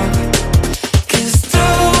up, cause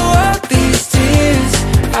through all these tears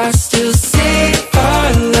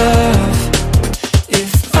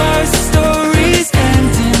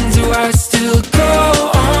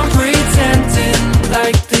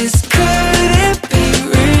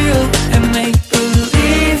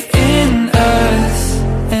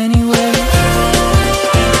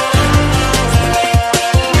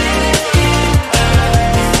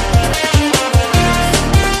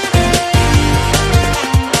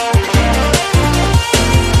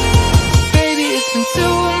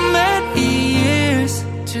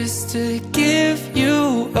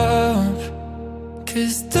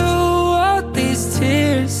 'Cause through all these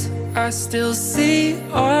tears I still see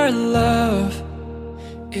our love.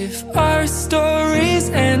 If our story's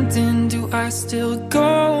ending, do I still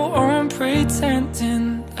go on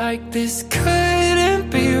pretending like this couldn't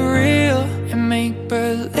be real and make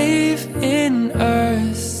believe in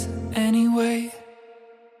us anyway?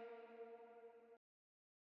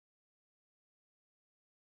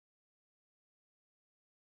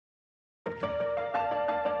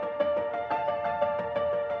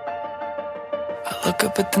 I look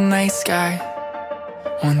up at the night sky,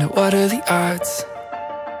 wonder what are the odds.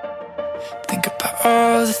 Think about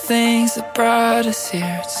all the things that brought us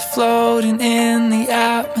here, just floating in the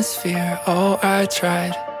atmosphere. Oh, I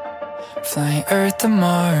tried flying Earth to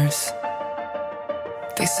Mars.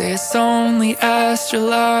 They say it's only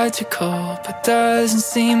astrological, but doesn't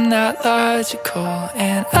seem that logical.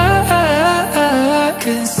 And I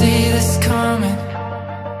couldn't see this coming,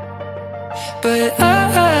 but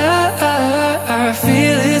I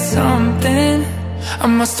feel it's something. I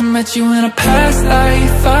must have met you in a past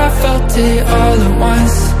life, I felt it all at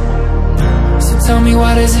once. So tell me,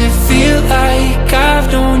 why does it feel like I've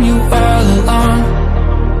known you all along?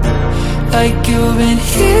 Like you've been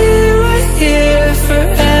here, right here,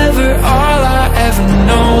 forever. All I ever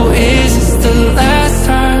know is it's the last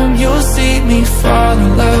time you'll see me fall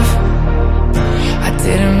in love. I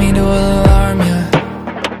didn't mean to alarm you,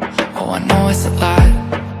 oh I know it's a lot.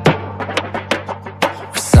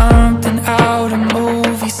 Something out of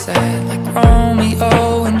movie set, like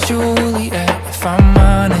Romeo and Juliet. If I'm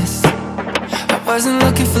honest, I wasn't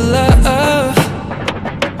looking for love,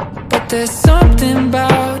 but there's something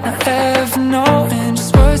about not ever knowing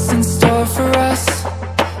just what's in store for us.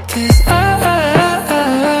 'Cause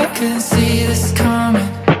I couldn't see this coming,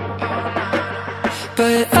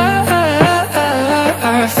 but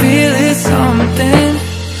I feel it's something.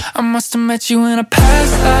 I must have met you in a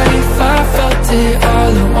past life, I felt it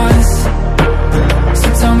all at once. So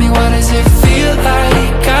tell me, why does it feel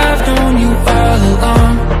like I've known you all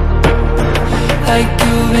along? Like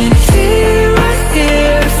you've been here, right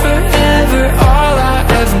here, forever. All I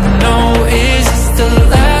ever know is it's the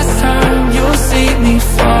last time you'll see me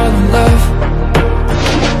fall in love.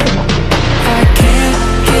 I can't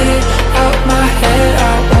get it out my head,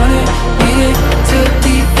 I want it, need it till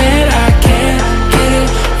the end. I can't get it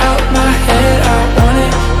out my head, I want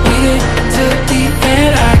it, need it till the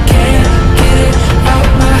end. I can't get it out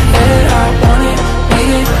my head, I want it,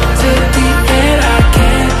 need it till the end. I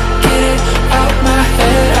can't get it out my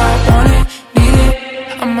head, I want it, need it.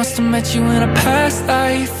 I must have met you in a past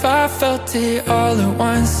life, I felt it all at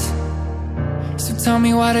once. So tell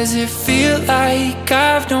me, why does it feel like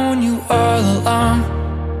I've known you all along?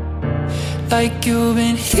 Like you've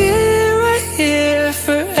been here, right here,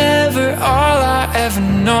 forever. All I ever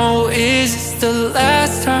know is it's the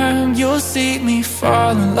last time you'll see me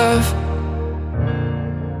fall in love.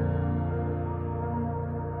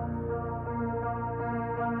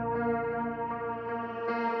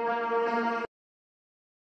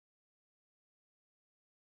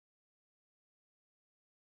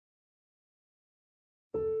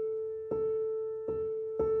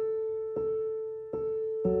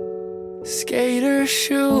 Skater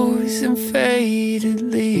shoes and faded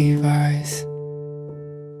Levi's,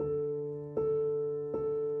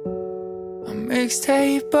 a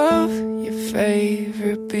mixtape of your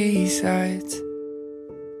favorite B-sides.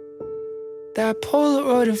 That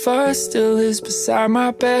Polaroid of us still is beside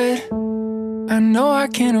my bed. I know I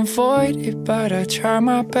can't avoid it, but I try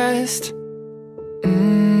my best.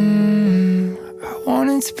 I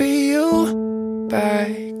wanted to be you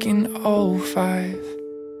back in '05,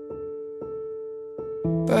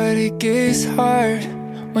 but it gets hard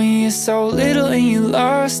when you're so little and you're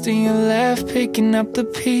lost and you're left picking up the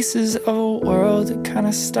pieces of a world that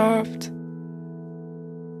kinda stopped.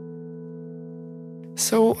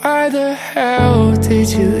 So why the hell did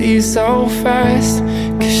you leave so fast?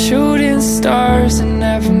 'Cause shooting stars are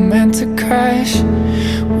never meant to crash.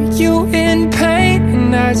 Were you in pain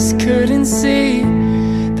and I just couldn't see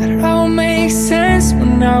that it all makes sense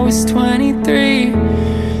when I was 23?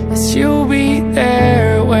 That you'll be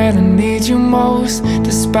there when I need you most.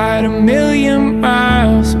 Despite a million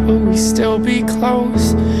miles, will we still be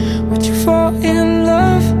close? Would you fall in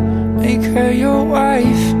love, make her your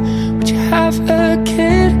wife? Would you have a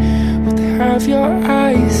kid, would they have your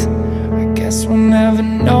eyes? I guess we'll never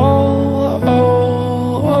know.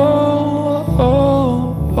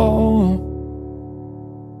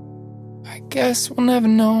 I guess we'll never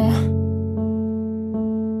know.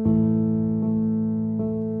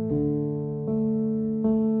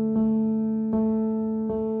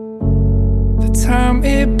 Time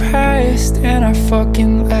it passed and I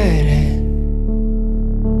fucking let it.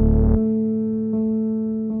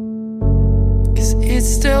 'Cause it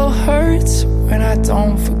still hurts when I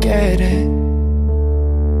don't forget it.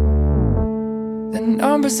 The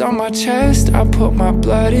numbers on my chest, I put my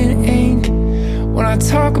blood in ink. When I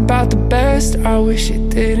talk about the best, I wish it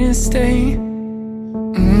didn't sting.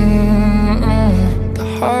 The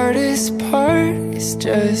hardest part is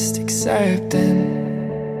just accepting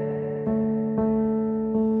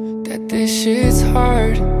that this shit's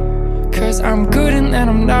hard. 'Cause I'm good and then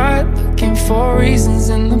I'm not, looking for reasons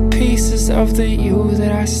in the pieces of the you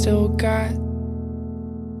that I still got.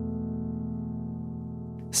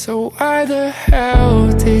 So why the hell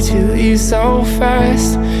did you leave so fast?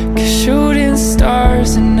 'Cause shooting stars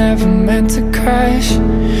are never meant to crash.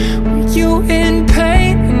 Were you in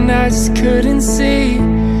pain and I just couldn't see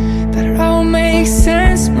that it all makes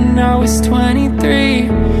sense when I was 23?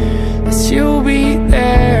 That you'll be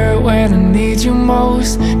there when I need you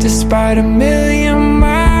most. Despite a million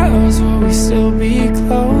miles, will we still be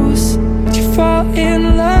close? Would you fall in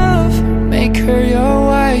love, make her your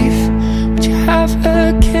wife? Would you have a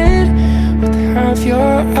kid with her of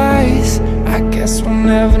your eyes? I guess we'll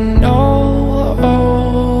never know.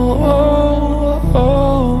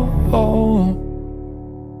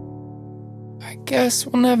 I guess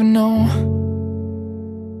we'll never know.